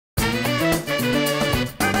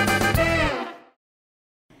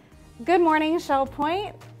Good morning, Shell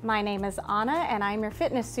Point. My name is Anna and I'm your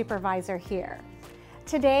fitness supervisor here.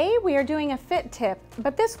 Today we are doing a fit tip,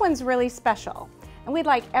 but this one's really special and we'd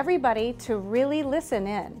like everybody to really listen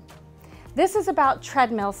in. This is about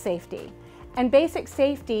treadmill safety and basic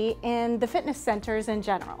safety in the fitness centers in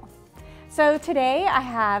general. So today I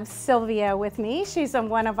have Sylvia with me. She's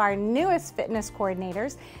one of our newest fitness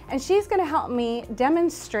coordinators and she's going to help me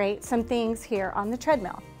demonstrate some things here on the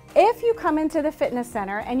treadmill. If you come into the fitness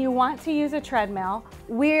center and you want to use a treadmill,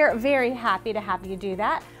 we're very happy to have you do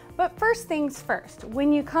that. But first things first,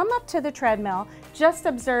 when you come up to the treadmill, just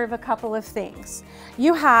observe a couple of things.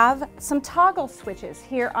 You have some toggle switches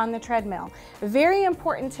here on the treadmill. Very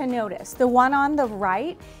important to notice. The one on the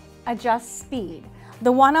right adjusts speed.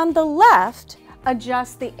 The one on the left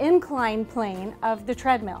adjusts the incline plane of the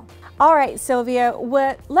treadmill. All right, Sylvia,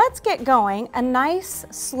 let's get going. A nice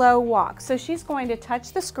slow walk. So she's going to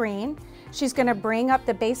touch the screen. She's going to bring up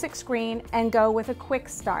the basic screen and go with a quick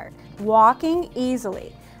start, walking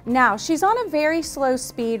easily. Now, she's on a very slow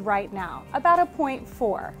speed right now, about a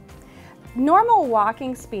 0.4. Normal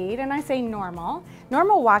walking speed, and I say normal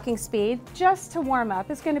walking speed just to warm up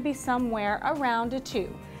is going to be somewhere around a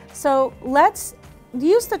 2. So let's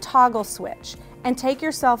use the toggle switch and take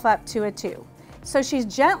yourself up to a 2. So she's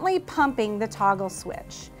gently pumping the toggle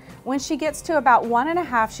switch. When she gets to about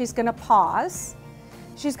 1.5, she's going to pause.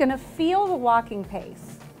 She's going to feel the walking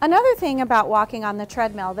pace. Another thing about walking on the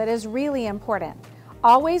treadmill that is really important,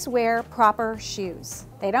 always wear proper shoes.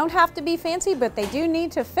 They don't have to be fancy, but they do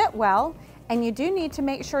need to fit well, and you do need to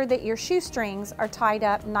make sure that your shoestrings are tied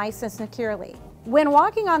up nice and securely. When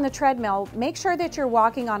walking on the treadmill, make sure that you're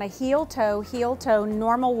walking on a heel-toe,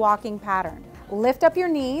 normal walking pattern. Lift up your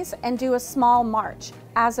knees and do a small march,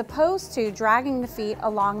 as opposed to dragging the feet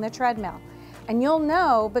along the treadmill. And you'll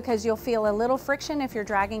know because you'll feel a little friction if you're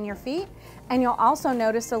dragging your feet, and you'll also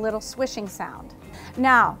notice a little swishing sound.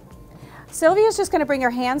 Now, Sylvia's just going to bring her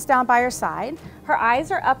hands down by her side. Her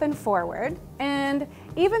eyes are up and forward, and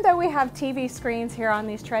even though we have TV screens here on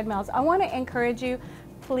these treadmills, I want to encourage you,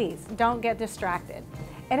 please don't get distracted.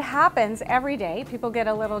 It happens every day. People get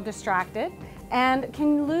a little distracted and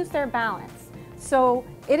can lose their balance. So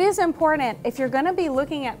it is important, if you're going to be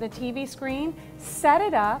looking at the TV screen, set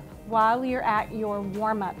it up while you're at your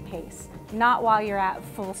warm-up pace, not while you're at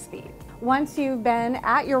full speed. Once you've been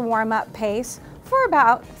at your warm-up pace for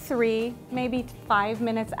about 3, maybe 5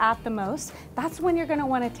 minutes at the most, that's when you're going to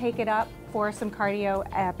want to take it up for some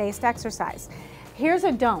cardio-based exercise. Here's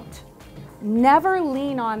a don't. Never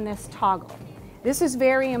lean on this toggle. This is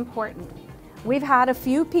very important. We've had a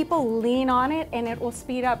few people lean on it and it will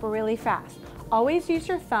speed up really fast. Always use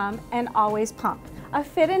your thumb and always pump. A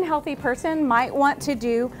fit and healthy person might want to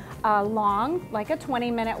do a long, like a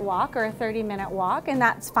 20-minute walk or a 30-minute walk, and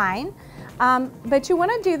that's fine. But you want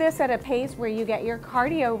to do this at a pace where you get your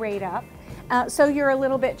cardio rate up, so you're a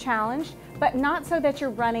little bit challenged, but not so that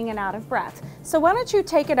you're running and out of breath. So why don't you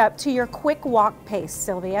take it up to your quick walk pace,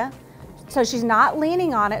 Sylvia? So she's not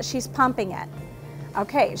leaning on it, she's pumping it.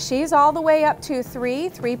 Okay, she's all the way up to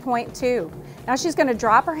 3.2. Now she's going to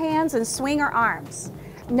drop her hands and swing her arms.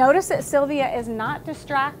 Notice that Sylvia is not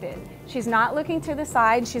distracted. She's not looking to the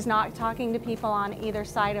side. She's not talking to people on either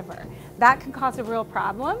side of her. That can cause a real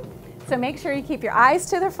problem. So make sure you keep your eyes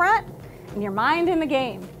to the front and your mind in the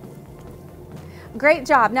game. Great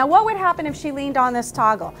job. Now what would happen if she leaned on this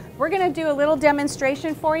toggle? We're going to do a little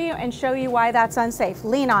demonstration for you and show you why that's unsafe.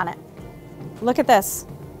 Lean on it. Look at this.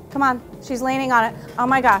 Come on, she's leaning on it. Oh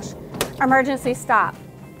my gosh, emergency stop.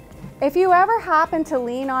 If you ever happen to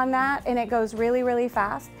lean on that and it goes really, really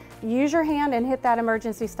fast, use your hand and hit that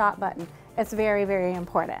emergency stop button. It's very, very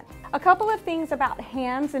important. A couple of things about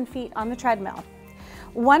hands and feet on the treadmill.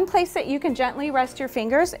 One place that you can gently rest your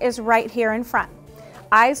fingers is right here in front.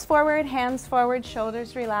 Eyes forward, hands forward,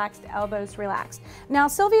 shoulders relaxed, elbows relaxed. Now,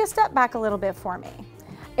 Sylvia, step back a little bit for me.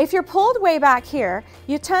 If you're pulled way back here,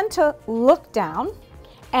 you tend to look down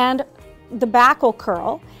and the back will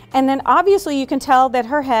curl, and then obviously you can tell that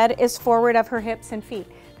her head is forward of her hips and feet.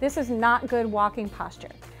 This is not good walking posture.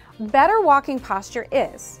 Better walking posture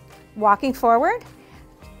is walking forward,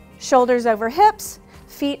 shoulders over hips,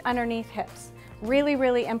 feet underneath hips. Really,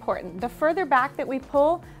 really important. The further back that we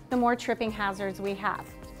pull, the more tripping hazards we have.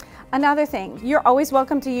 Another thing, you're always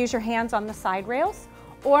welcome to use your hands on the side rails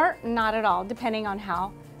or not at all, depending on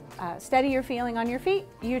how steady you're feeling on your feet,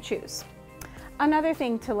 you choose. Another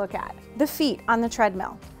thing to look at, the feet on the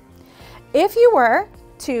treadmill. If you were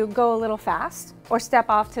to go a little fast or step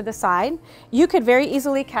off to the side, you could very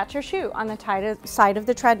easily catch your shoe on the side of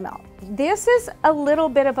the treadmill. This is a little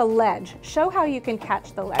bit of a ledge. Show how you can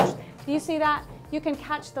catch the ledge. Do you see that? You can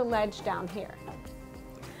catch the ledge down here.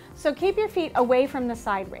 So keep your feet away from the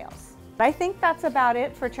side rails. I think that's about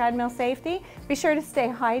it for treadmill safety. Be sure to stay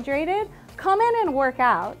hydrated, come in and work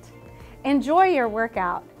out. Enjoy your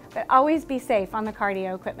workout, but always be safe on the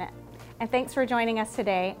cardio equipment. And thanks for joining us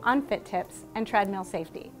today on Fit Tips and Treadmill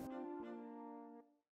Safety.